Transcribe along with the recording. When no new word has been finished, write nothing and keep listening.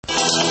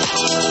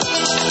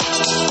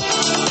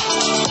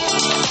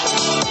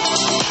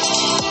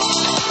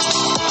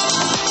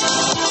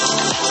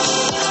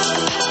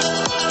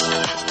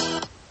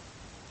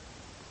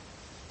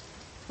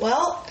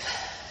Well,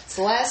 it's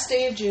the last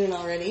day of June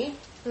already.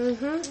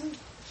 Mm-hmm.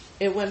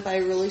 It went by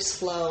really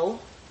slow.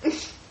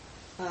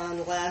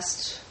 The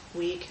last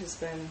week has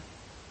been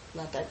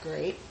not that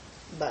great,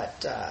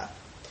 but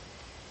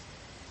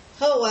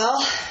oh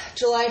well.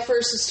 July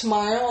 1st is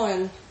tomorrow,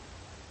 and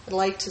I'd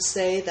like to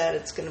say that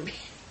it's going to be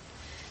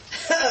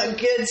a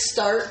good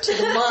start to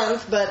the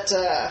month, but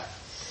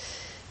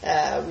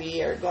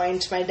we are going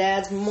to my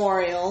dad's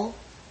memorial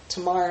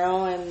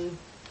tomorrow and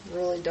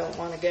really don't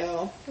want to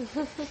go.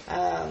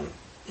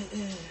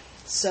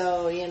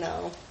 So, you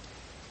know,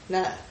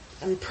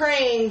 I'm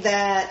praying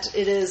that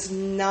it is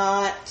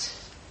not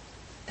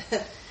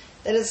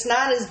that it's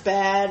not as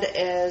bad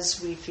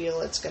as we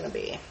feel it's going to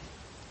be.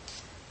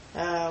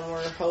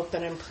 We're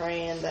hoping and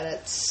praying that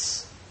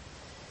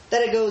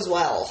it goes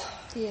well,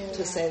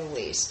 to say the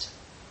least.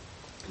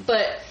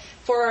 But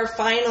for our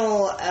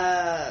final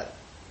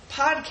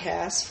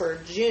podcast for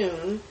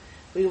June,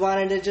 we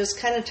wanted to just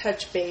kind of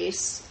touch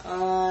base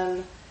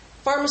on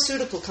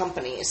pharmaceutical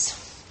companies,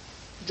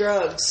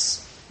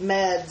 drugs,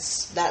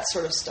 meds, that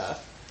sort of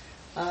stuff.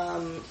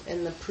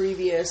 In the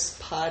previous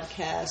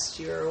podcast,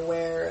 you're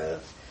aware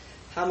of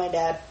how my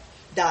dad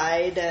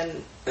died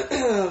and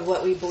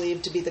what we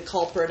believe to be the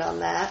culprit on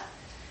that.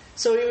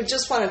 So we would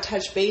just want to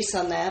touch base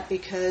on that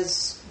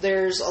because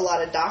there's a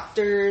lot of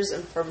doctors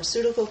and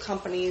pharmaceutical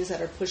companies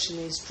that are pushing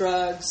these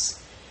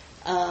drugs,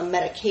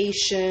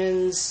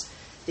 medications,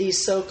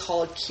 these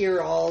so-called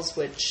cure-alls,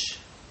 which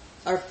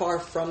are far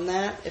from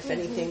that. If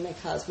anything, they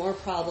cause more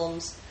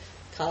problems,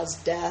 cause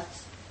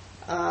death.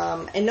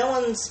 And no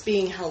one's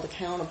being held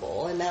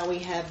accountable. And now we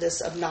have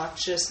this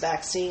obnoxious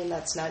vaccine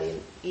that's not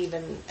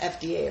even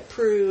FDA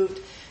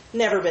approved,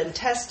 never been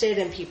tested,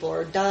 and people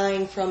are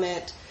dying from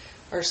it,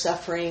 are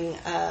suffering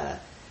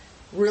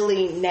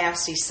really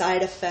nasty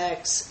side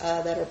effects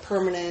that are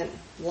permanent,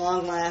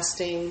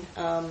 long-lasting,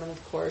 and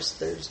of course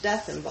there's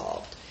death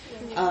involved.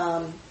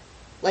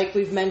 Like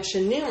we've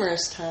mentioned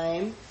numerous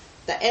times,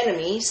 the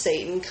enemy,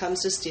 Satan,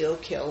 comes to steal,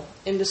 kill,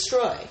 and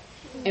destroy.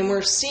 And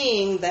we're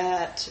seeing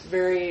that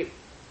very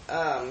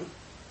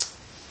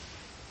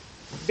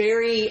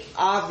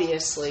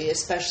obviously,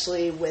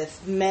 especially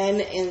with men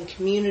in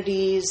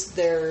communities.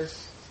 They're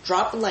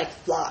dropping like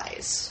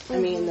flies. I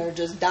mean, they're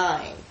just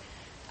dying.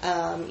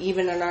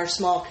 Even in our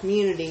small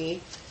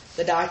community,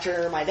 the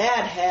doctor my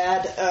dad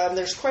had,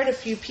 there's quite a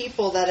few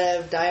people that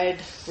have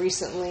died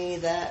recently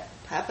that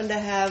happen to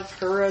have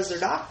her as their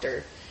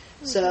doctor.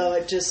 So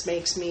it just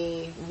makes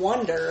me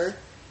wonder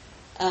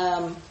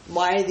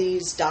why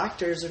these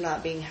doctors are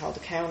not being held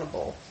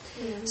accountable.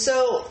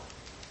 So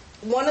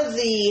one of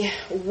the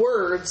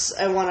words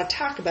I want to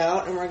talk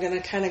about, and we're going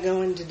to kind of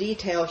go into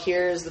detail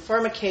here, is the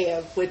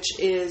pharmakeia, which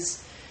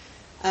is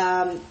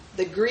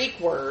the Greek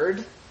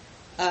word,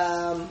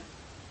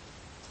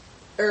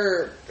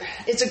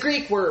 it's a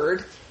Greek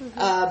word,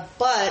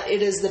 but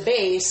it is the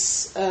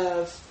base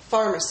of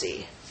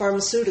pharmacy,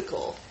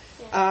 pharmaceutical.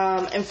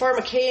 And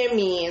pharmakeia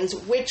means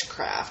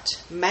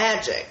witchcraft,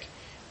 magic,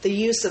 the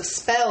use of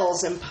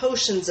spells and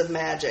potions of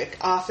magic,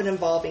 often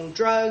involving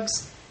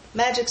drugs,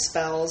 magic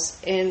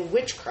spells, and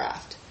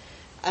witchcraft.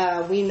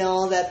 We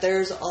know that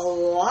there's a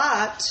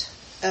lot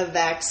of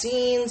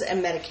vaccines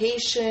and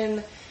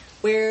medication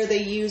where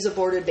they use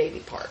aborted baby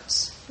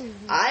parts.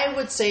 I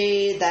would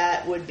say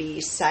that would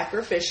be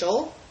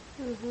sacrificial,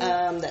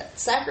 that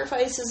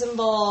sacrifice is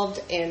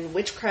involved and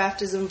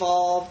witchcraft is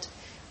involved.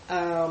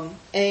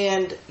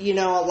 And, you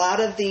know, a lot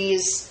of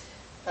these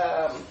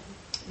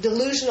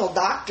delusional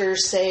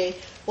doctors say,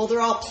 well,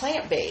 they're all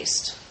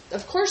plant-based.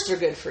 Of course they're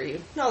good for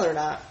you. No, they're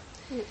not.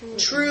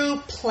 True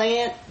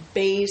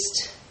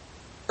plant-based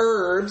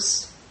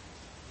herbs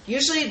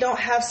usually don't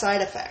have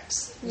side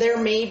effects. There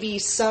may be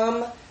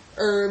some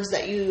herbs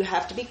that you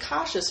have to be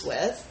cautious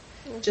with,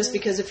 just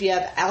because if you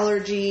have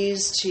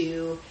allergies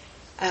to,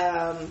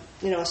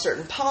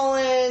 certain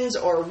pollens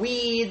or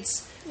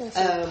weeds,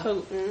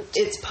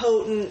 it's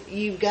potent.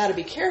 You've got to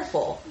be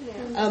careful.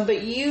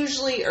 But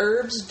usually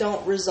herbs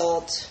don't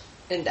result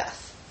in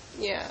death.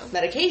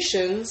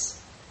 Medications,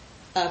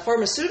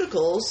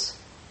 pharmaceuticals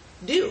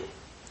do.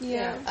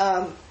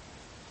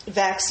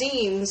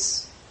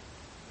 Vaccines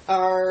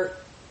are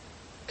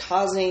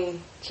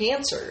causing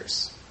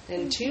cancers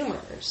and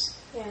tumors,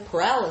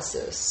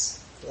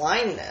 paralysis,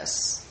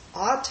 blindness,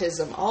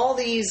 autism, all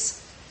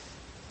these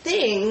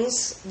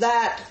things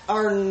that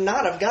are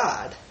not of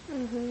God.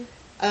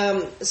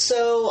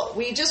 So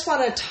we just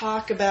want to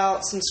talk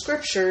about some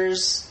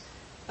scriptures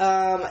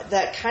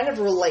that kind of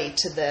relate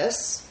to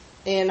this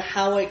and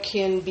how it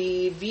can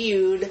be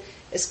viewed,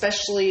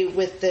 especially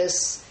with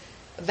this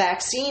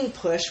vaccine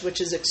push, which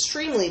is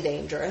extremely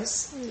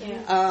dangerous.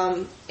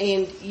 And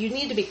you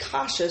need to be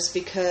cautious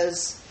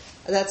because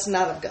that's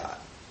not of God.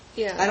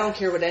 I don't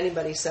care what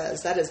anybody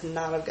says. That is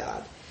not of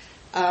God.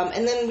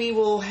 And then we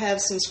will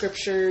have some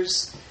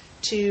scriptures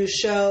to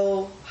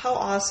show how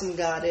awesome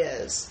God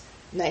is.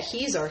 that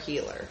He's our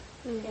healer.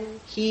 Mm-hmm.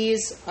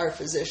 He's our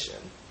physician.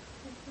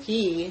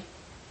 He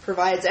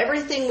provides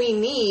everything we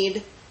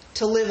need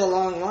to live a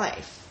long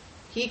life.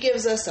 He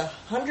gives us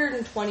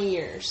 120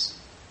 years.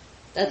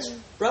 That's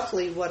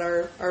roughly what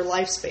our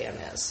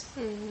lifespan is.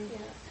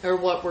 Or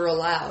what we're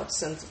allowed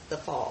since the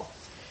fall.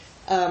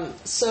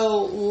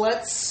 So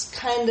let's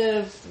kind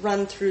of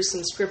run through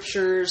some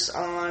scriptures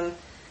on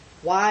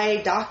why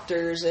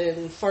doctors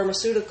and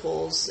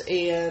pharmaceuticals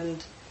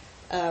and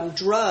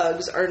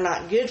drugs are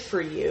not good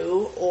for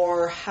you,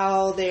 or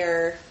how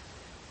they're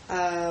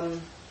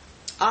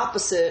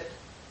opposite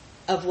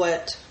of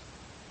what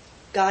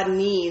God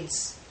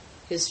needs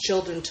His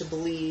children to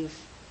believe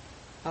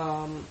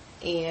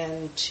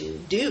and to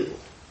do,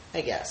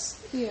 I guess.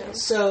 Yeah.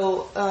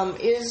 So,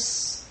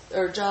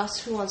 Joss,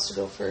 who wants to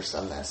go first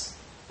on this?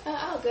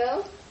 I'll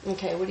go.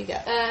 Okay, what do you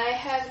got? I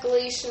have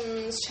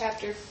Galatians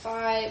chapter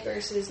 5,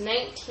 verses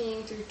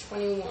 19 through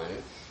 21.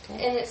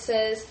 Okay. And it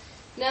says,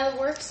 "Now the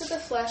works of the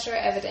flesh are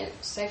evident: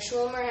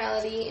 sexual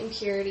immorality,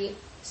 impurity,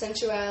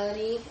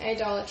 sensuality,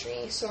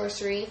 idolatry,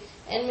 sorcery,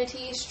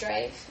 enmity,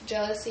 strife,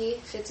 jealousy,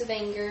 fits of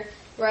anger,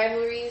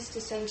 rivalries,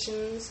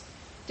 dissensions,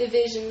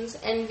 divisions,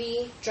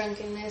 envy,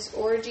 drunkenness,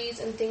 orgies,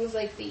 and things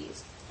like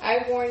these.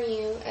 I warn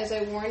you, as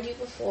I warned you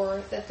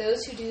before, that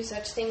those who do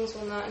such things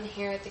will not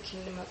inherit the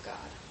kingdom of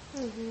God."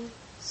 Mm-hmm.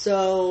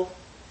 So,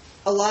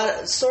 a lot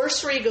of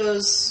sorcery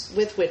goes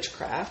with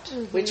witchcraft.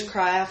 Mm-hmm.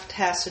 Witchcraft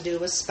has to do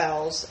with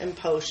spells and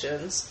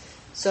potions.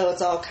 So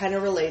it's all kind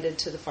of related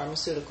to the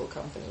pharmaceutical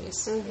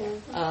companies.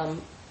 Mm-hmm.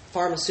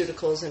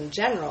 Pharmaceuticals in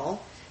general,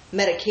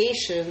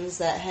 medications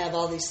that have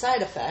all these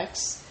side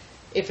effects.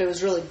 If it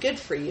was really good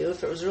for you,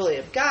 if it was really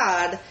of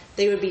God,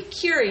 they would be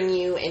curing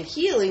you and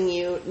healing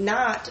you,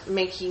 not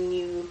making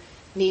you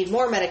need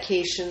more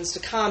medications to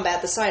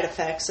combat the side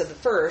effects of the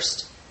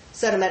first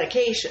set of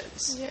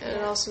medications. Yeah,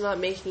 and also not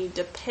making you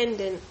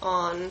dependent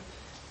on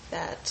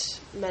that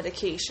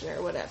medication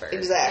or whatever.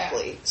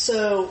 Exactly. Yeah.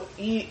 So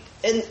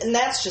and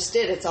that's just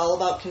it. It's all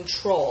about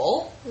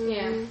control.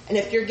 Yeah. And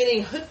if you're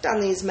getting hooked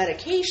on these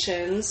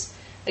medications,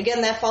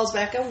 again, that falls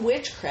back on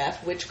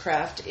witchcraft.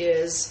 Witchcraft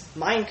is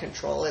mind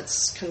control.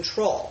 It's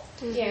control.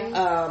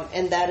 Yeah.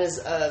 And that is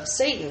of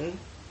Satan,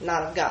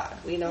 not of God.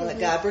 We know that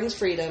God brings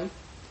freedom.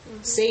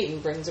 Satan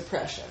brings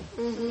oppression.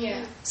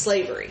 Yeah.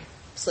 Slavery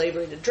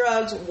to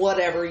drugs,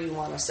 whatever you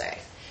want to say.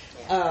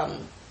 Yeah.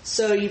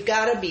 So you've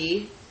got to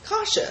be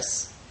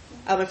cautious.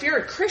 If you're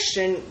a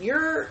Christian,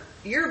 your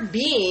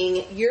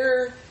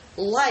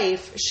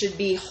life should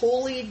be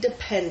wholly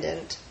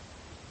dependent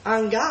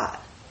on God.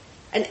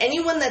 And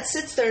anyone that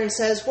sits there and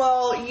says,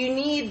 well, you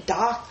need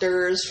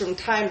doctors from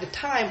time to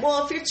time.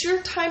 Well, if it's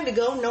your time to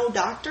go, no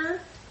doctor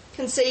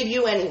can save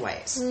you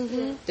anyways.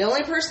 Mm-hmm. The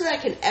only person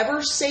that can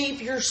ever save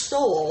your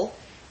soul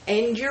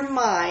and your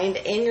mind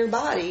and your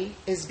body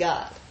is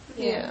God.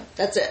 Yeah.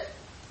 That's it.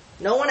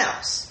 No one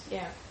else.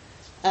 Yeah.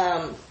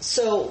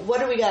 So what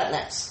do we got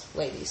next,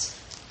 ladies?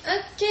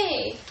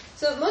 Okay.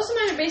 So most of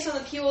mine are based on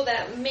the people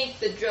that make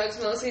the drugs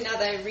mostly now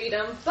that I read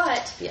them.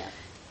 But Yeah.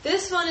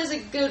 this one is a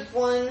good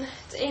one.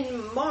 It's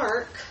in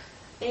Mark.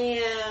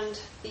 And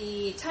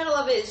the title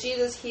of it is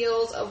Jesus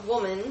Heals a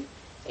Woman.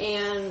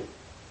 And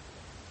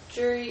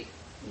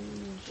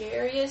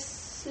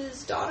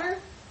Jairus' daughter?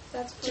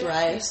 That's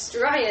Jairus.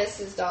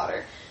 Jairus'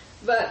 daughter.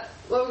 But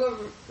what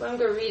I'm going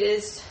to read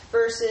is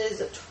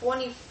verses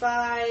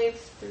 25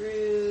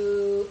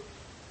 through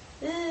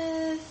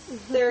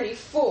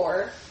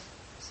 34.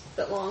 It's a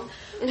bit long.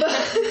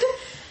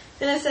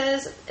 And it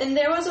says, "And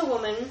there was a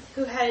woman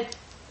who had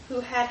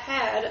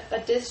a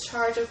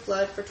discharge of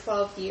blood for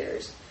 12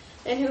 years,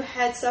 and who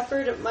had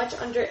suffered much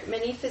under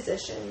many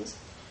physicians,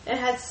 and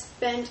had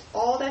spent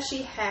all that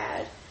she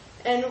had,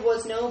 and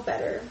was no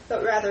better,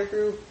 but rather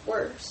grew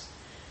worse.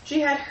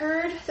 She had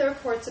heard the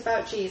reports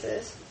about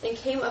Jesus, and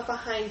came up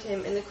behind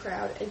him in the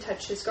crowd and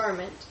touched his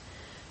garment.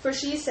 For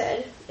she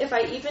said, if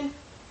I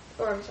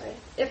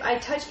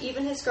touch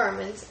even his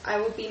garments,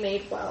 I will be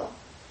made well.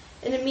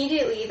 And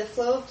immediately the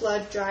flow of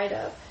blood dried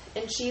up,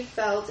 and she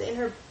felt in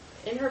her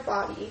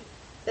body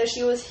that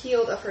she was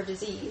healed of her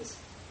disease.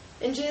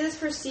 And Jesus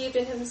perceived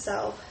in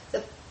himself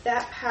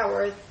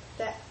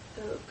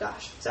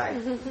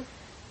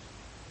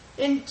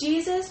And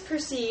Jesus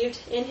perceived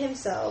in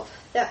himself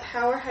that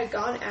power had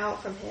gone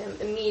out from him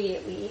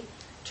immediately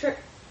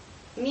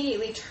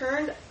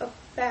turned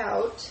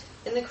about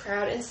in the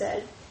crowd and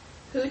said,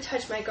 Who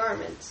touched my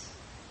garments?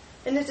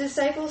 And his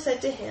disciples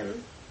said to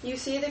him, You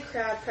see the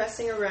crowd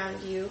pressing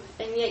around you,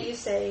 and yet you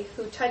say,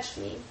 Who touched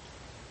me?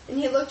 And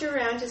he looked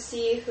around to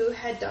see who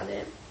had done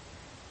it.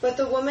 But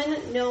the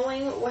woman,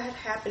 knowing what had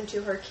happened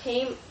to her,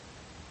 came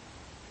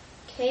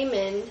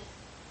in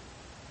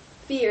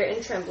fear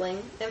and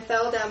trembling, and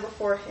fell down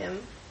before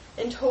him,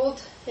 and told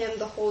him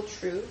the whole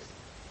truth.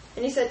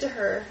 And he said to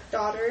her,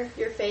 Daughter,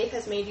 your faith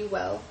has made you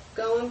well.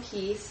 Go in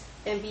peace,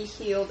 and be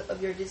healed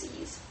of your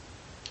disease.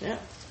 Yeah.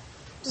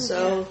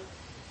 So,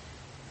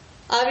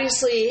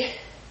 obviously,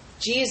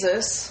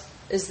 Jesus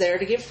is there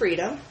to give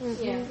freedom,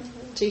 Yeah.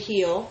 to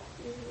heal,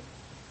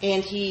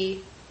 and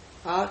he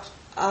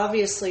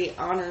obviously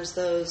honors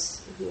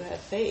those who have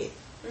faith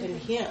in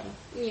Him.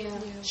 Yeah.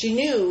 She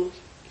knew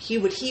He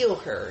would heal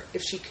her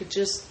if she could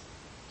just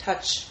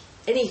touch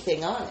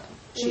anything on Him.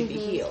 She'd be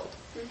healed.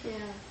 Yeah.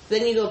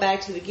 Then you go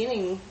back to the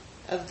beginning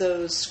of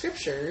those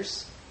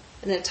scriptures,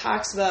 and it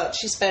talks about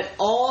she spent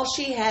all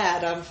she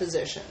had on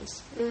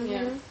physicians.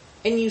 Yeah.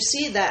 And you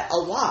see that a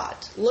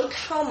lot. Look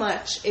how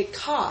much it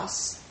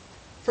costs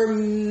for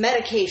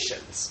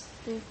medications.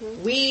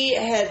 We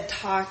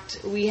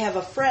have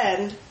a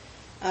friend,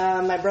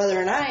 my brother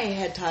and I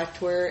had talked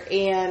to her,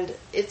 and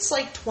it's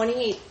like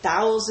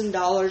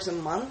 $28,000 a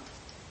month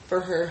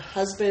for her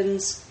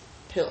husband's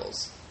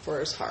pills for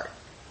his heart.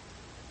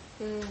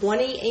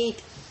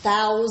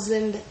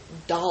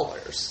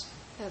 $28,000.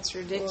 That's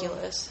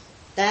ridiculous.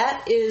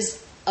 That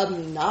is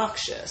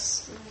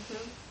obnoxious.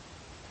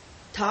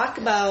 Talk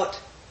about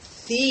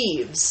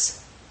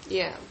thieves.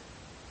 Yeah.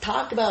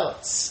 Talk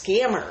about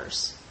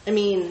scammers. I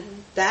mean,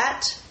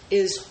 that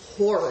is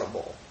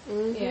horrible.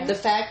 Yeah. The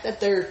fact that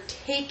they're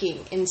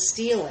taking and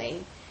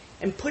stealing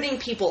and putting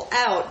people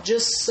out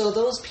just so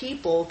those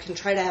people can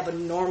try to have a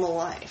normal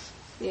life.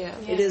 Yeah.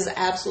 It is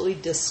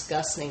absolutely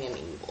disgusting and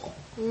evil.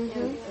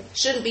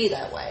 Shouldn't be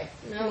that way.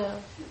 No.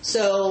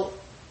 So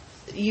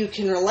you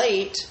can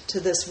relate to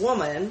this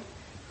woman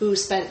who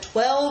spent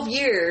 12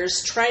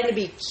 years trying to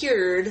be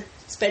cured,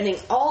 spending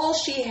all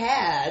she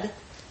had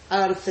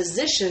on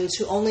physicians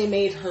who only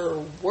made her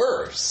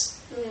worse.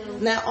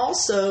 And that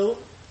also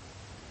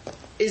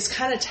is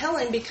kind of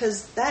telling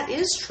because that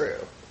is true.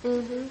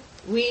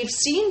 We've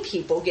seen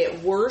people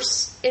get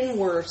worse and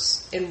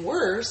worse and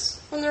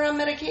worse when they're on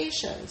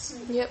medications.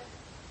 Yep.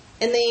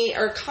 And they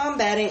are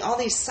combating all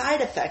these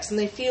side effects and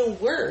they feel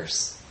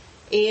worse.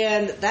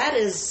 And that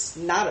is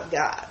not of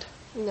God.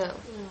 No.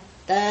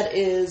 That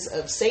is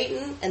of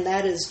Satan, and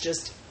that is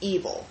just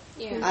evil.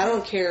 Yeah. I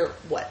don't care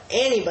what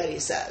anybody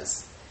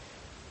says.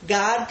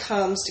 God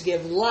comes to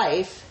give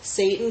life.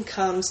 Satan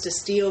comes to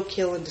steal,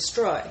 kill, and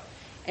destroy.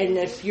 And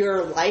if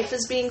your life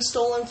is being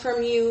stolen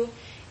from you,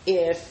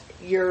 if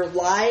your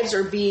lives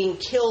are being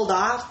killed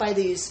off by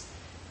these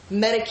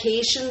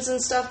medications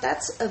and stuff,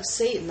 that's of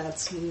Satan.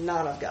 That's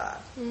not of God.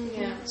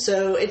 Yeah.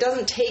 So it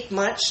doesn't take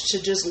much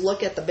to just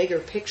look at the bigger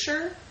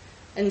picture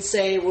and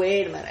say,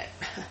 wait a minute.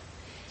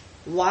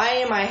 Why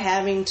am I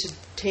having to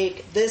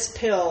take this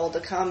pill to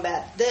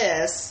combat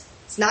this?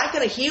 It's not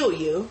going to heal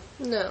you.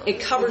 No. It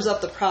covers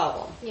up the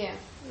problem. Yeah.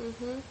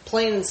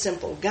 Plain and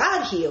simple.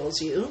 God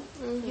heals you.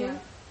 Yeah.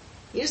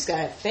 You just got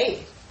to have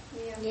faith.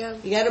 Yeah.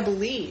 You got to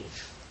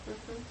believe.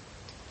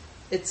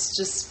 It's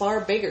just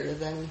far bigger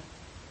than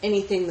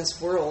anything this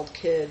world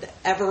could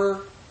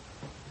ever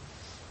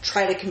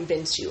try to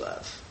convince you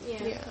of.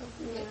 Yeah. Yeah.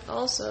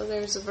 Also,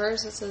 there's a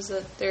verse that says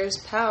that there's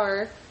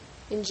power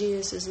in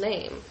Jesus'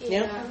 name.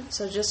 Yeah.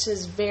 So just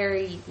His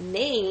very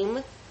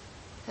name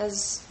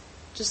has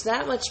just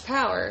that much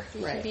power.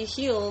 You Right. can be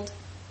healed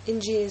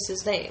in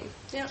Jesus' name.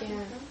 Yeah.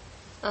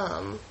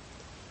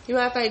 You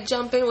mind if I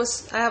jump in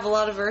with? I have a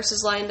lot of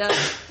verses lined up.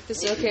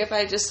 Is it okay if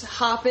I just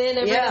hop in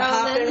every Yeah, now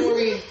hop and then?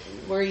 in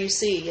where you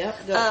see.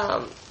 Yep.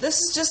 Go. This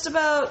is just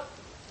about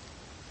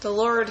the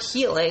Lord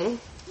healing,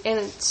 and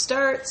it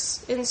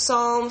starts in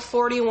Psalm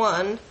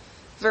 41,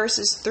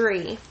 verses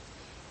 3.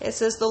 It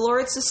says, "The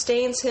Lord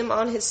sustains him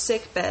on his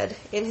sick bed.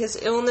 In his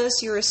illness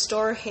you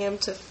restore him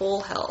to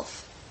full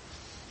health."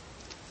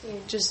 Yeah.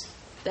 Just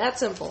that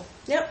simple.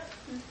 Yep.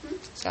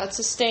 God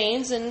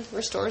sustains and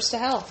restores to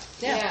health.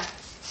 Yeah.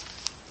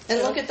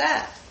 And look at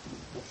that.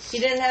 He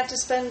didn't have to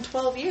spend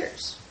 12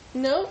 years.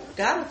 No.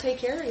 God will take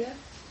care of you.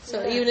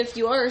 So even if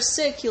you are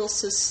sick, He'll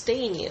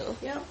sustain you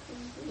Yep.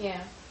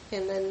 Yeah.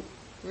 and then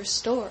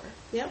restore.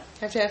 Yep.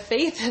 You have to have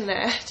faith in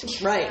that.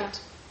 Right. Yeah.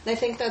 And I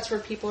think that's where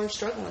people are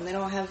struggling. They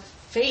don't have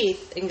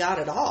faith in God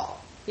at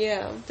all.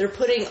 Yeah. They're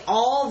putting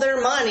all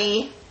their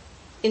money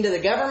into the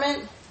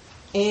government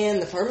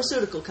and the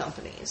pharmaceutical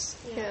companies.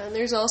 Yeah, and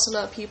there's also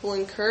not people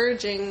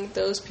encouraging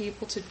those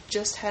people to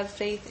just have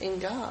faith in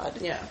God.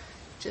 Yeah.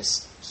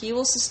 Just, He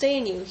will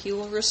sustain you. He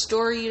will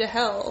restore you to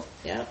health.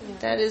 Yep.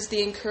 That is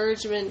the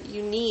encouragement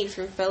you need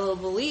from fellow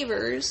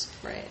believers,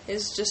 Right.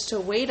 is just to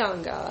wait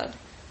on God,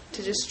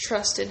 to just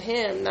trust in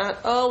Him. Not,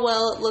 oh,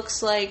 well, it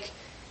looks like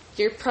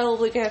you're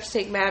probably going to have to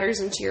take matters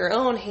into your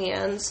own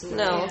hands.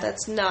 No, Yeah.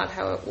 that's not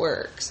how it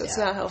works. That's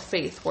Yeah. not how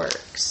faith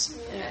works.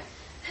 Yeah.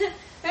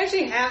 I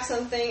actually have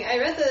something. I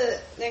read the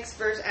next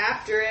verse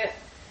after it,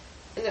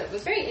 and it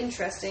was very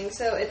interesting.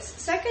 So it's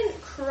 2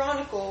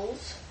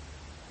 Chronicles,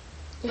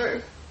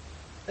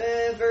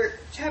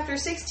 chapter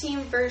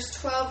 16, verse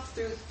 12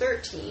 through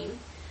 13.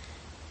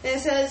 And it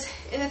says,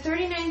 "In the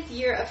 39th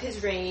year of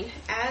his reign,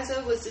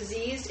 Asa was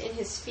diseased in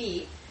his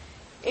feet,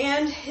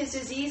 and his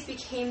disease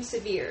became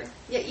severe.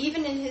 Yet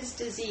even in his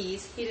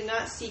disease he did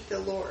not seek the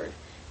Lord,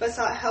 but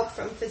sought help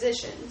from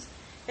physicians.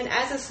 And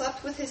Asa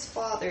slept with his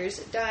fathers,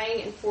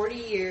 dying in 40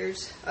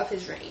 years of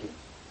his reign."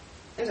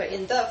 I'm sorry,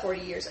 in the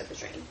 40 years of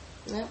his reign.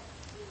 Yep.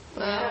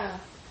 Yeah.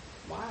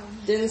 Wow.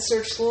 Didn't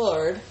search the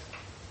Lord.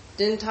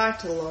 Didn't talk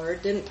to the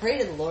Lord. Didn't pray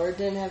to the Lord.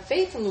 Didn't have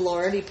faith in the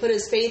Lord. He put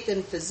his faith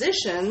in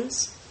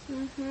physicians.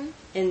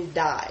 and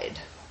died.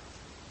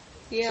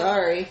 Yeah.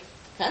 Sorry.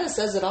 Kind of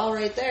says it all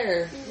right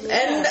there.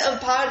 End of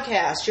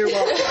podcast. You're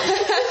welcome.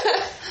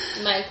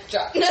 Mic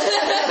drop.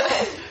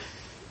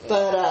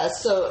 But,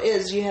 so,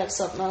 you have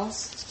something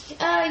else?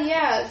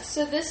 Yeah,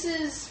 so this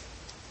is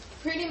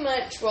pretty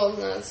much, well,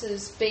 no, this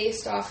is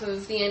based off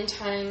of the end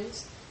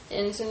times,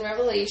 and it's in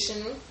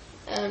Revelation,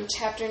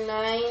 chapter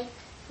 9,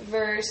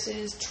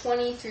 verses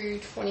 20 through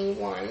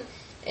 21,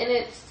 and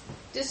it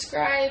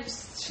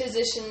describes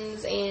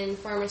physicians and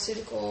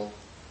pharmaceutical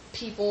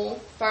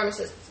people,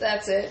 pharmacists,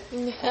 that's it,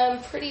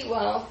 pretty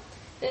well.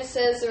 And it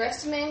says, the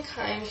rest of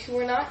mankind who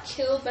were not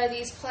killed by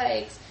these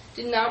plagues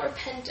did not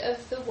repent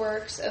of the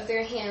works of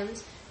their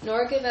hands,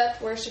 nor give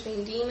up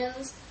worshipping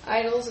demons,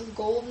 idols of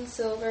gold and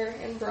silver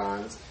and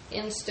bronze,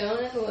 and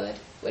stone and wood,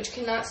 which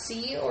cannot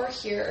see or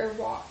hear or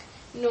walk.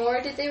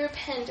 Nor did they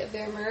repent of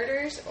their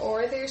murders,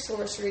 or their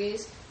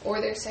sorceries,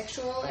 or their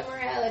sexual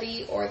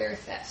immorality, or their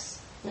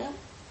thefts. Yeah.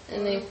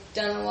 And they've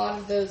done a lot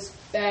of those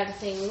bad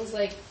things,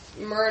 like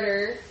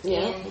murder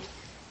and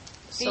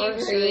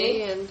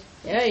Sorcery and...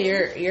 Yeah,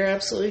 you're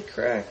absolutely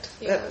correct.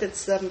 Yeah. That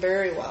fits them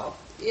very well.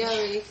 Yeah,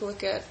 I mean, you can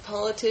look at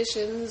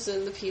politicians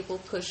and the people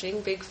pushing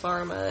Big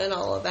Pharma and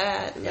all of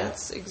that, and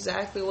that's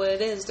exactly what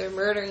it is. They're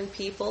murdering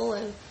people,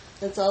 and...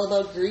 It's all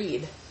about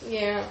greed.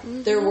 Yeah.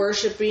 They're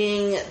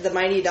worshiping the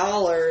mighty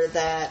dollar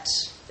that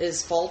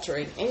is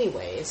faltering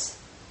anyways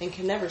and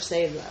can never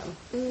save them.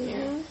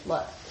 Yeah.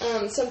 What?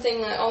 Something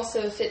that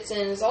also fits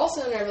in is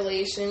also in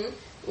Revelation,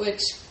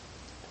 which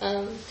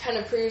kind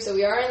of proves that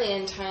we are in the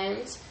end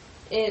times.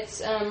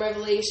 It's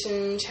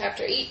Revelation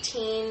chapter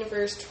 18,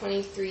 verse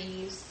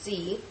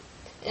 23c.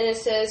 And it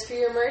says, for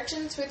your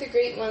merchants were the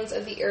great ones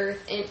of the earth,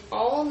 and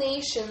all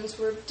nations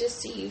were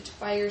deceived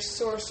by your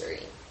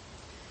sorcery.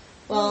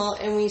 Well,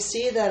 and we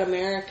see that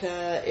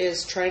America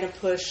is trying to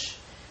push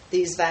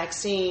these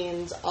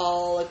vaccines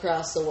all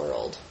across the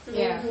world.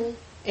 Yeah. And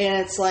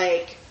it's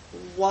like,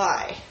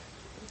 why?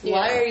 Yeah.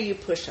 Why are you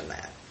pushing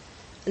that?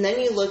 And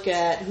then you look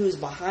at who's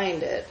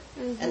behind it,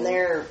 and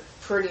they're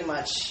pretty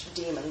much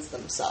demons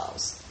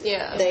themselves.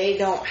 Yeah. They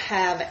don't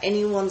have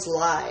anyone's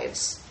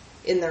lives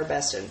in their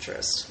best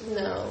interest.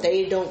 No.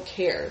 They don't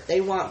care.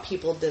 They want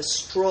people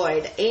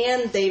destroyed,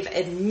 and they've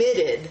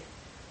admitted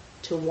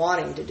to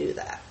wanting to do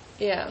that.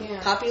 Yeah.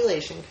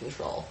 Population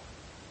control.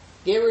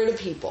 Get rid of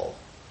people.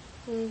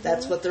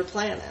 That's what their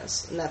plan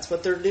is, and that's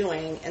what they're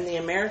doing. And the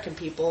American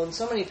people and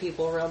so many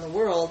people around the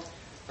world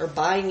are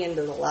buying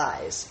into the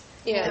lies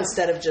Yeah.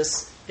 instead of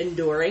just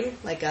enduring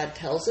like God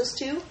tells us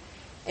to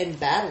and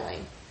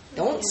battling.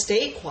 Don't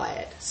stay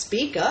quiet.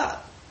 Speak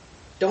up.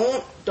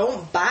 Don't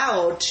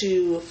bow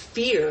to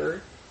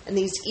fear and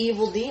these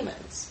evil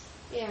demons.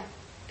 Yeah.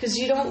 Because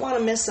you don't want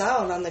to miss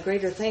out on the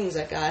greater things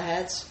that God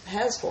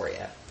has for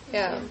you.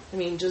 Yeah. I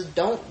mean, just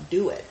don't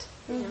do it.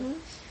 Go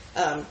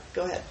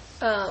ahead.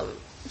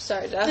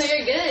 Sorry, Josh.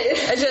 You're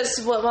good.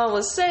 Just what Mom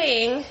was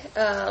saying,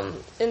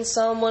 in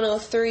Psalm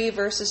 103,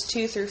 verses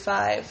 2 through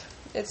 5,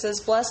 it says,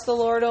 bless the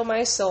Lord, O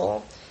my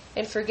soul,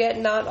 and forget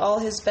not all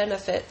his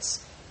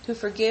benefits, who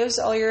forgives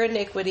all your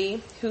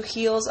iniquity, who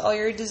heals all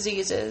your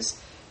diseases,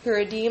 who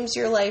redeems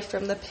your life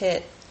from the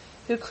pit,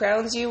 who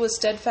crowns you with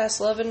steadfast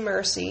love and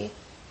mercy,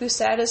 who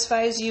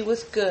satisfies you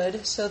with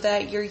good, so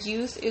that your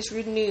youth is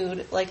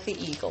renewed like the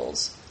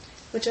eagles.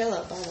 Which I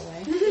love, by the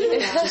way.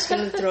 I'm just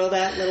going to throw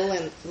that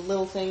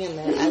little thing in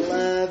there. I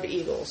love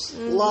eagles.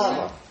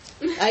 Love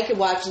them. I could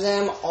watch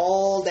them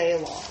all day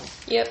long.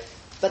 Yep.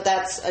 But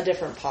that's a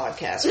different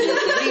podcast. We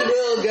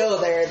will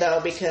go there, though,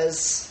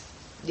 because,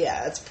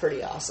 yeah, it's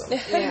pretty awesome.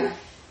 Yeah.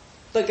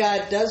 But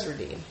God does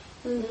redeem.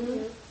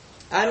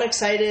 I'm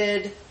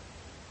excited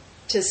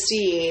to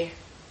see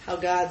how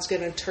God's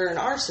going to turn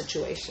our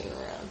situation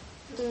around.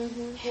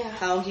 Yeah.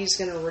 How he's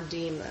going to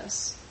redeem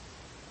this.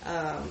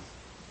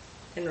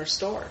 And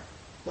restore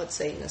what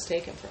Satan has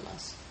taken from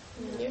us.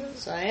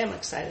 So I am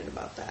excited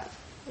about that.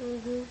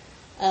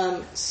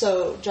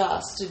 So,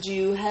 Joss, did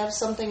you have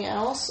something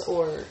else,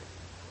 or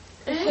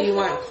do you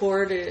want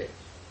Core to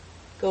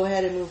go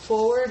ahead and move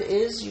forward?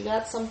 You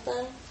got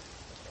something?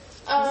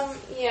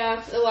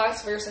 Yeah, the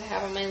last verse I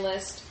have on my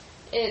list,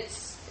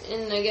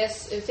 and I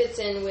guess it fits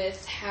in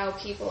with how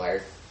people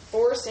are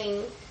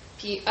forcing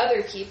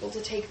other people to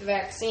take the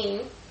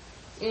vaccine.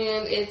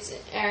 And it's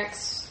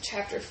Acts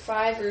chapter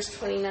 5, verse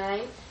 29.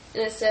 And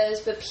it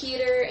says, but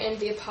Peter and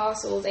the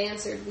apostles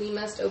answered, we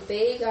must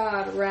obey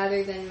God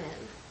rather than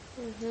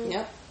men.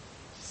 Yep.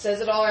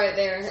 Says it all right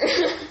there.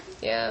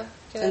 Yeah.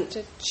 You have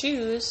to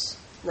choose.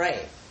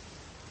 Right.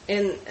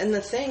 And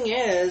the thing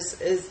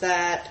is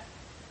that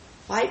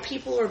why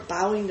people are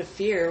bowing to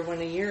fear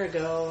when a year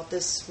ago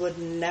this would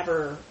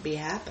never be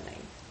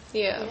happening.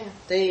 Yeah.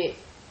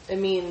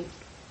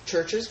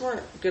 Churches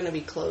weren't going to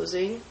be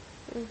closing.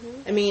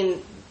 I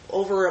mean,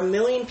 over 1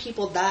 million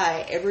people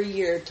die every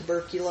year of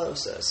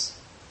tuberculosis.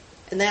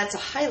 And that's a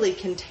highly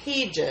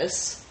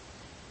contagious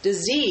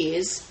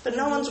disease, but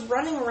no one's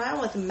running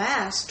around with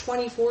masks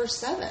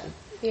 24/7.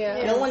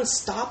 Yeah. No one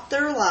stopped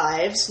their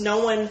lives. No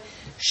one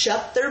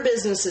shut their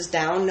businesses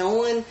down. No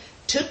one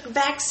took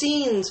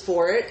vaccines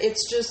for it.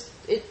 It's just,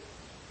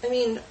 I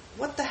mean,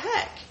 what the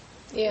heck?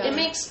 Yeah. It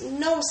makes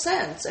no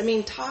sense. I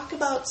mean, talk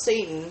about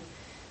Satan,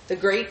 the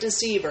great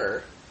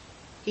deceiver.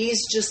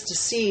 He's just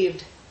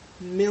deceived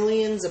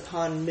millions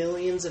upon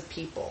millions of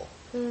people.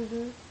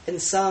 Mm-hmm.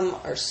 And some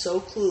are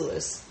so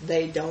clueless,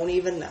 they don't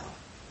even know.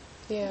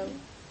 Yeah.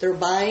 They're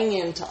buying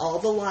into all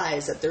the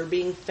lies that they're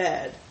being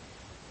fed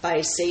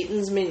by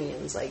Satan's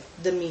minions, like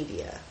the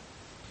media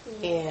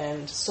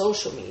and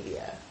social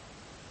media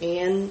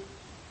and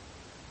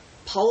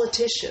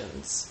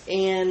politicians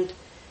and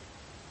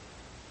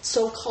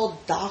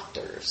so-called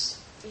doctors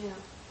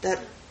that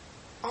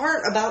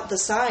aren't about the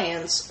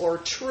science or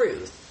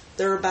truth.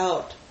 They're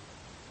about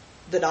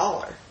the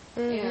dollar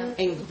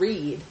and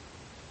greed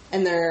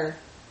and their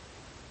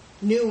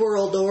New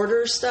World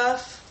Order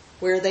stuff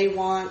where they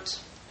want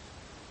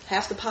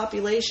half the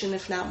population,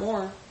 if not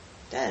more,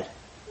 dead.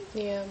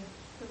 Yeah.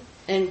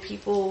 And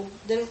people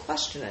didn't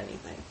question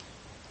anything.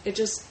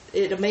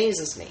 It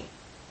amazes me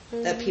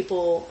that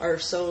people are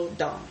so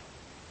dumb.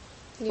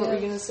 What were you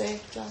going to say,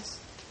 Joss?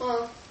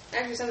 Well,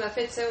 actually something that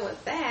fits in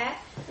with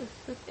that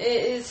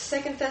is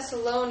 2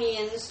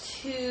 Thessalonians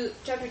 2,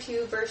 chapter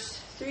 2,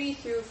 verse 3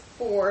 through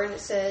 4, and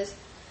it says,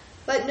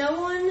 "Let no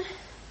one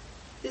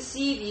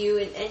deceive you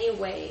in any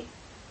way,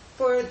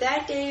 for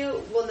that day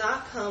will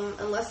not come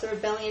unless the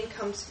rebellion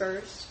comes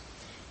first,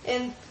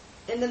 and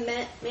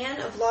the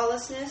man of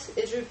lawlessness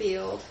is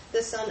revealed,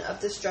 the son of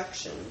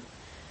destruction,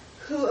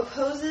 who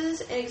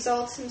opposes and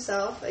exalts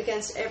himself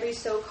against every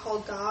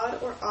so-called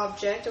God or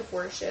object of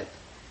worship,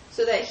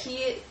 so that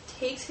he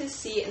takes his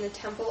seat in the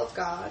temple of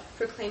God,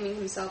 proclaiming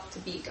himself to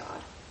be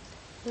God."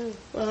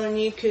 Well,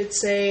 and you could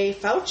say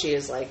Fauci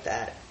is like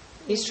that.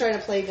 He's trying to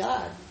play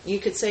God. You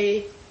could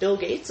say Bill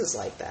Gates is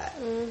like that.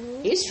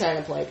 He's trying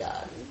to play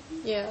God.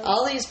 Yeah.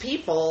 All these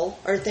people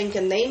are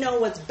thinking they know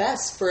what's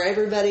best for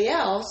everybody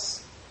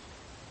else,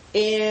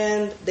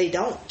 and they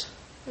don't.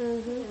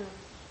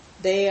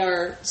 They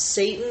are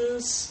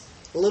Satan's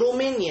little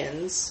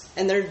minions,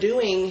 and they're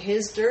doing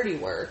his dirty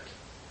work,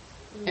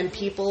 and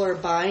people are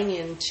buying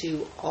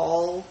into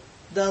all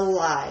the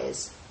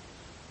lies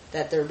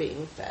that they're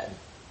being fed.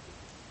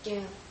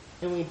 Yeah.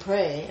 And we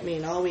pray, I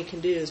mean, all we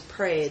can do is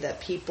pray that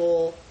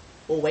people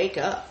will wake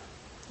up.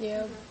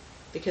 Yeah.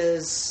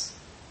 Because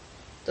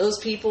those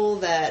people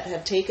that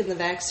have taken the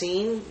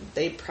vaccine,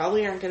 they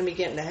probably aren't going to be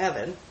getting to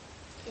heaven.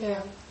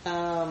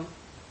 Yeah.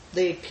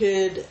 They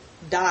could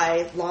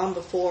die long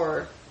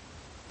before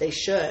they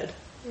should.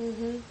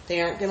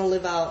 They aren't going to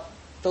live out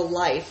the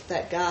life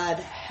that God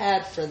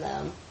had for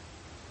them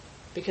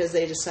because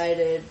they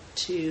decided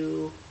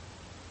to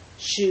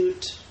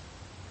shoot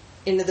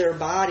into their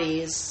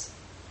bodies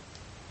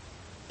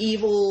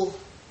evil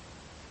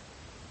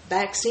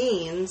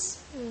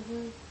vaccines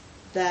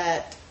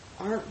that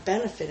aren't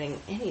benefiting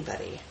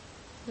anybody.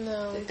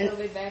 No. The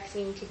COVID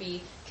vaccine could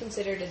be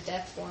considered a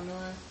death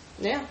formula.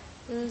 Yeah.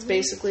 It's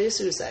basically a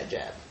suicide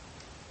jab.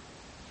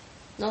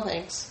 No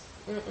thanks.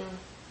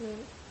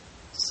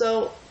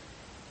 So,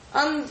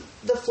 on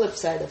the flip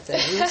side of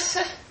things,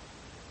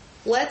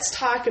 let's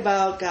talk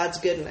about God's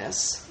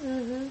goodness.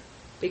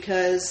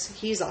 Because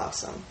He's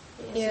awesome.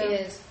 Yes, He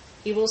is.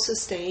 He will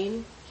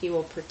sustain, He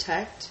will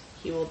protect,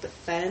 He will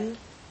defend,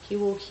 He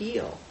will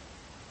heal.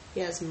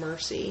 He has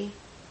mercy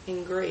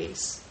and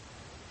grace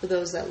for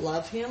those that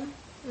love Him,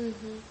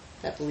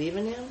 that believe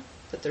in Him,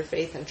 put their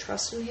faith and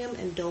trust in Him,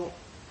 and don't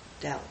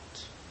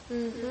doubt.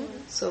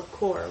 So,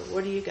 Cor,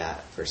 what do you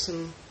got for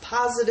some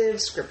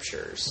positive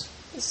scriptures?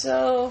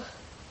 So,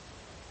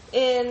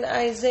 in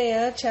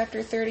Isaiah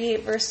chapter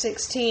 38, verse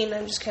 16,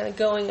 I'm just kind of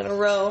going in a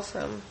row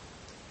from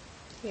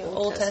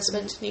Old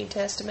Testament to New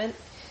Testament.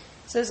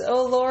 It says,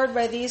 "O Lord,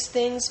 by these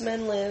things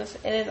men live,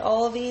 and in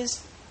all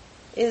these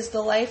is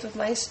the life of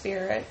my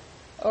spirit.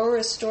 O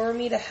restore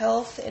me to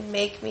health and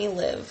make me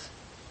live."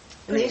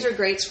 And these are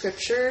great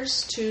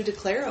scriptures to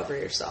declare over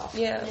yourself.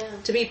 Yeah.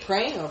 To be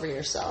praying over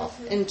yourself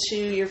and to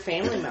your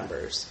family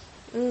members.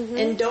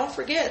 And don't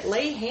forget,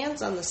 lay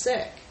hands on the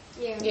sick.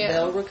 Yeah.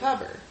 They'll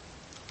recover.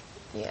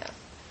 Yeah.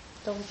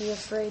 Don't be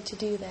afraid to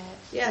do that.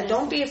 Yeah,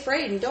 don't be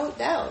afraid and don't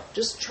doubt.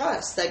 Just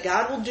trust that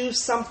God will do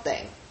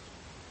something.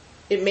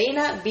 It may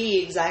not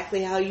be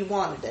exactly how you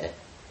wanted it,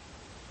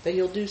 but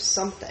He'll do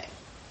something.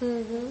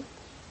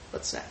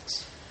 What's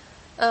next?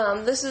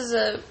 This is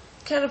a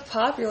kind of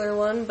popular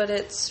one, but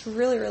it's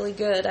really, really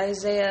good.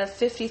 Isaiah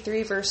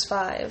 53, verse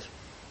 5.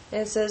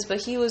 And it says,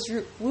 "But He was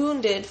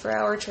wounded for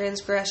our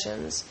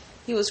transgressions.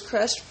 He was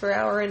crushed for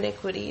our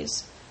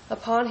iniquities.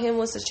 Upon Him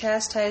was the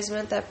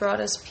chastisement that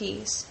brought us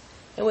peace.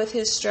 And with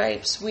His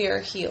stripes we are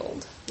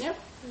healed." Yep.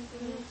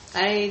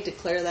 I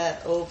declare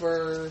that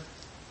over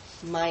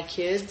my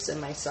kids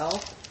and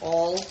myself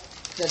all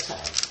the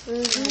time.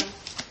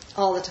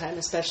 All the time,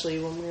 especially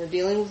when we're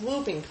dealing with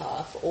whooping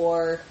cough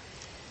or,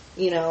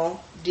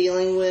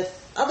 dealing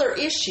with other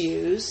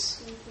issues.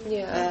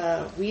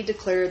 We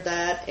declared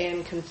that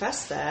and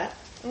confessed that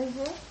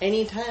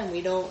anytime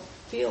we don't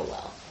feel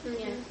well.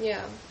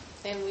 Yeah.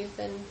 And we've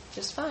been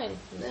just fine.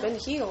 We've been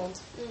healed.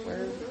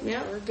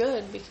 We're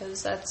good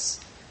because that's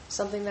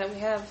something that we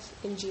have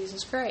in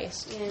Jesus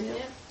Christ.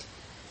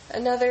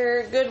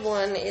 Another good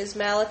one is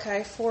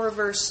Malachi 4,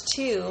 verse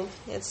 2.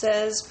 It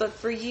says, "But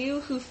for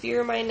you who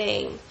fear my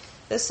name,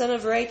 the Son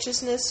of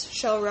Righteousness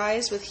shall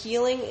rise with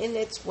healing in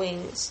its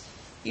wings.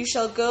 You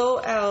shall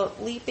go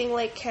out leaping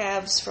like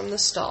calves from the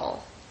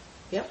stall."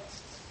 Yep.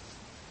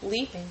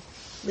 Leaping.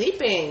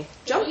 Leaping.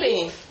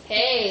 Jumping.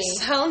 Hey.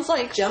 Sounds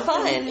like Jumping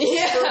fun.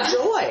 for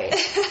joy.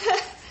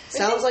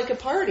 Sounds like a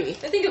party.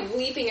 I think of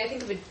leaping, I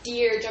think of a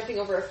deer jumping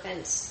over a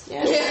fence.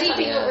 Yeah.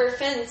 Leaping Yeah. over a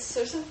fence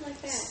or something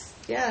like that.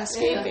 Yeah,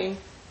 escaping.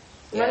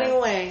 Yeah. Running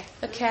away.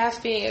 A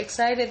calf being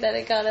excited that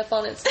it got up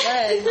on its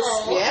legs.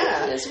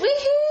 Yeah. Just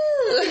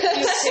woohoo!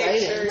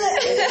 Exciting.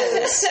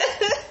 It is.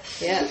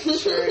 Yeah,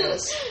 sure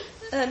is.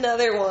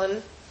 Another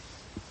one.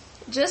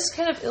 Just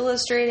kind of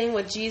illustrating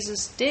what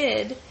Jesus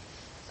did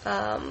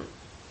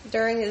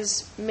during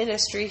his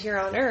ministry here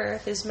on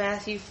earth is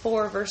Matthew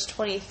 4, verse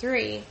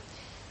 23.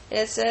 And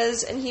it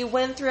says, "And he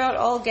went throughout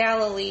all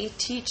Galilee,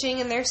 teaching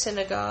in their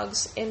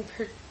synagogues, and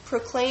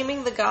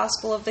proclaiming the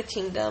gospel of the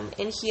kingdom,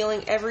 and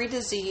healing every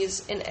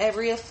disease and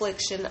every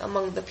affliction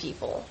among the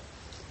people."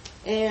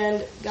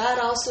 And God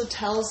also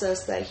tells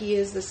us that He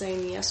is the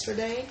same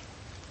yesterday,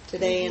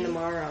 today, and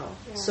tomorrow.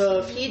 Yeah. So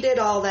if He did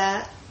all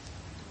that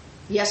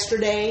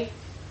yesterday,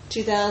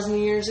 2,000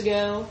 years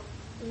ago,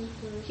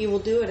 He will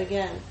do it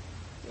again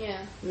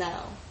Yeah.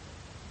 now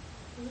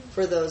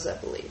for those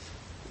that believe.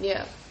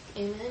 Yeah.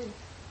 Amen.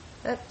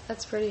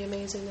 That's pretty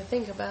amazing to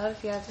think about.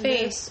 If you have It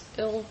faith,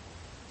 you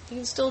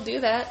can still do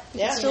that.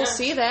 You Yeah. can still Yeah.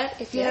 see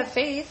that if you Yeah. have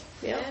faith.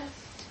 Yep.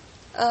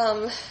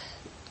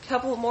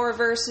 Couple more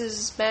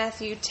verses,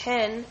 Matthew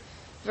 10,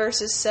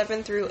 verses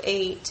 7 through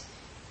 8.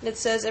 And it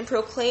says, "And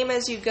proclaim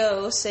as you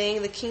go,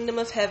 saying, the kingdom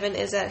of heaven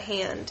is at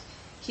hand.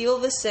 Heal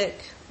the sick,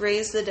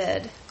 raise the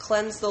dead,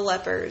 cleanse the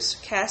lepers,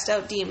 cast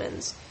out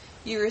demons.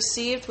 You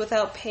received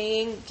without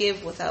paying,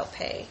 give without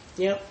pay."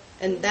 Yep.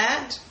 And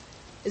that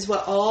is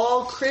what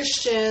all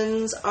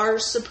Christians are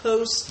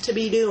supposed to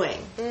be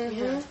doing.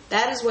 Mm-hmm.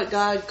 That is what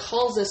God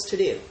calls us to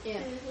do. Yeah.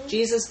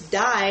 Jesus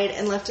died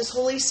and left His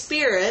Holy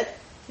Spirit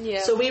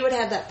Yeah. so we would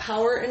have that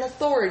power and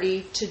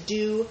authority to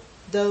do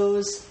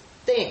those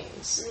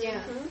things.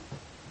 Yeah.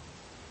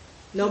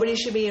 Nobody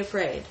should be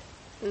afraid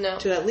no.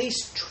 to at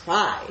least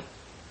try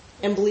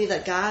and believe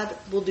that God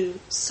will do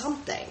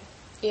something.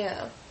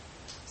 Yeah.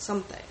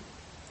 Something.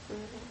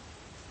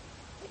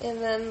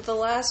 And then the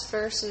last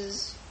verse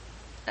is,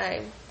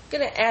 I'm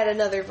going to add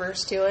another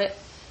verse to it,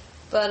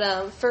 but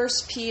 1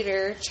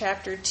 Peter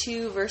chapter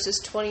 2, verses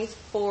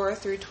 24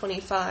 through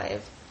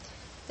 25.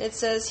 It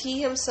says,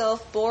 "He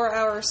himself bore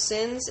our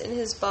sins in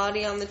his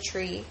body on the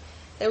tree,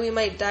 that we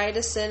might die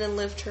to sin and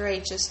live to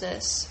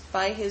righteousness.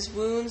 By his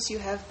wounds you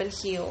have been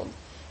healed.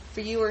 For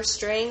you were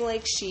straying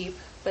like sheep,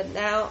 but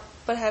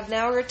have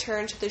now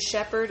returned to the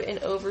shepherd and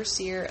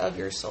overseer of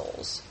your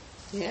souls."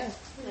 Yeah.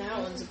 That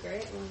one's a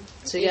great one.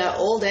 So you got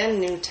Old and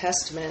New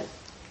Testament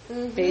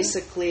Mm-hmm.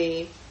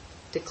 basically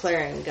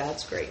declaring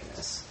God's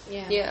greatness.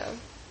 Yeah. Yeah.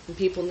 And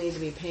people need to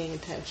be paying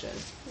attention.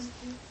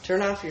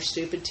 Turn off your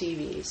stupid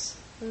TVs.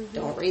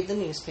 Don't read the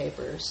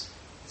newspapers.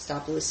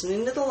 Stop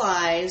listening to the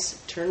lies.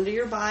 Turn to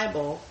your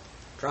Bible.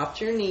 Drop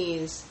to your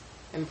knees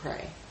and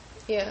pray.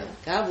 Yeah.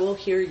 God will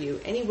hear you,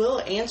 and He will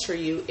answer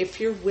you if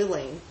you're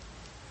willing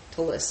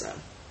to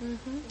listen.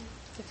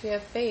 If you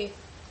have faith.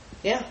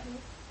 Yeah,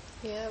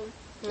 Yeah.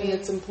 and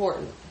it's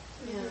important.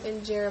 Yeah.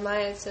 In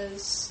Jeremiah it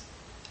says,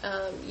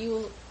 "You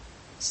will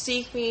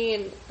seek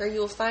me, or you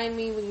will find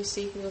me when you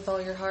seek me with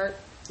all your heart."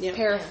 Yep.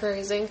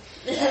 Paraphrasing,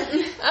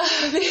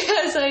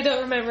 because I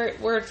don't remember it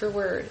word for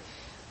word.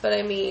 But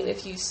I mean,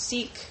 if you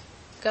seek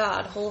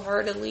God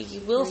wholeheartedly,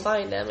 you will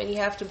find Him, and you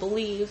have to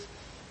believe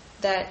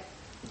that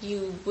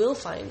you will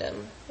find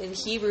Him. In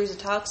Hebrews, it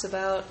talks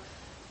about,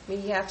 you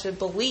have to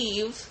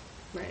believe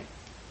Right.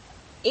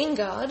 in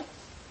God,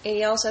 and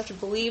you also have to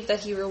believe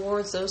that He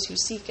rewards those who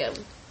seek Him.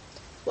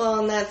 Well,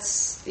 and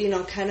that's,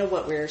 kind of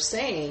what we were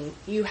saying.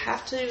 You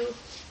have to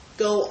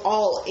go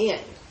all in.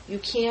 You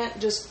can't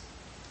just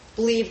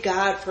believe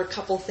God for a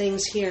couple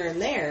things here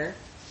and there.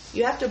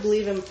 You have to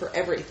believe Him for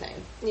everything.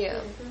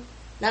 Yeah.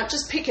 Not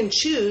just pick and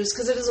choose,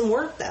 because it doesn't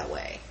work that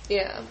way.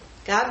 Yeah.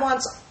 God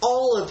wants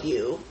all of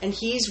you, and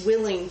He's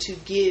willing to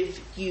give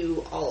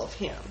you all of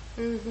Him.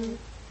 Mm-hmm.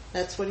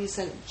 That's what He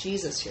sent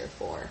Jesus here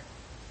for.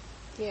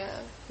 Yeah.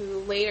 Who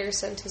later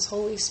sent His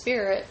Holy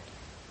Spirit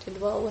to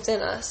dwell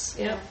within us.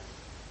 Yep.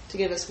 To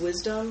give us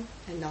wisdom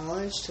and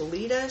knowledge, to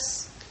lead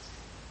us,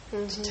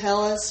 Mm-hmm. to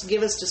tell us,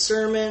 give us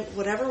discernment,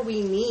 whatever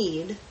we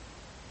need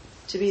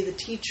to be the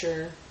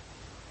teacher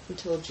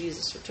until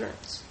Jesus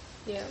returns.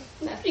 Yeah.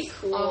 That's pretty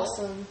cool.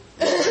 Awesome.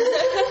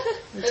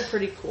 It's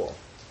pretty cool.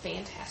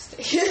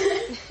 Fantastic.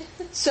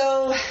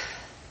 So,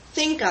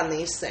 think on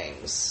these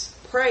things.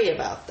 Pray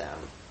about them.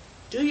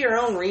 Do your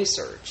own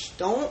research.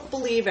 Don't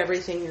believe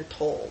everything you're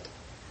told.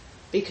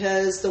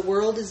 Because the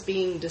world is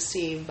being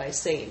deceived by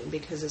Satan,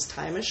 because his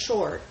time is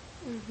short,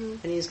 and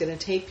he's going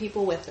to take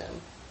people with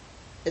him,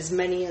 as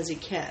many as he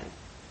can.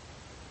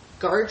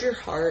 Guard your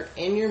heart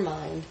and your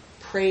mind.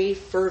 Pray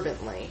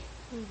fervently.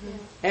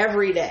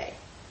 Every day.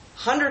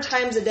 100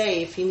 times a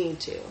day if you need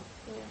to.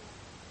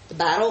 The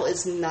battle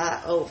is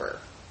not over.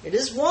 It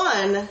is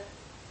won.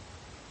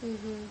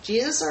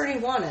 Jesus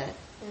already won it.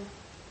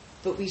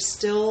 But we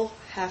still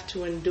have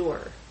to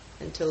endure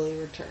until he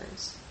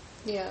returns.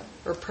 Yeah.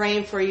 We're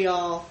praying for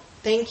y'all.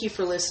 Thank you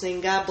for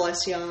listening. God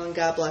bless y'all, and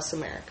God bless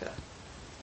America.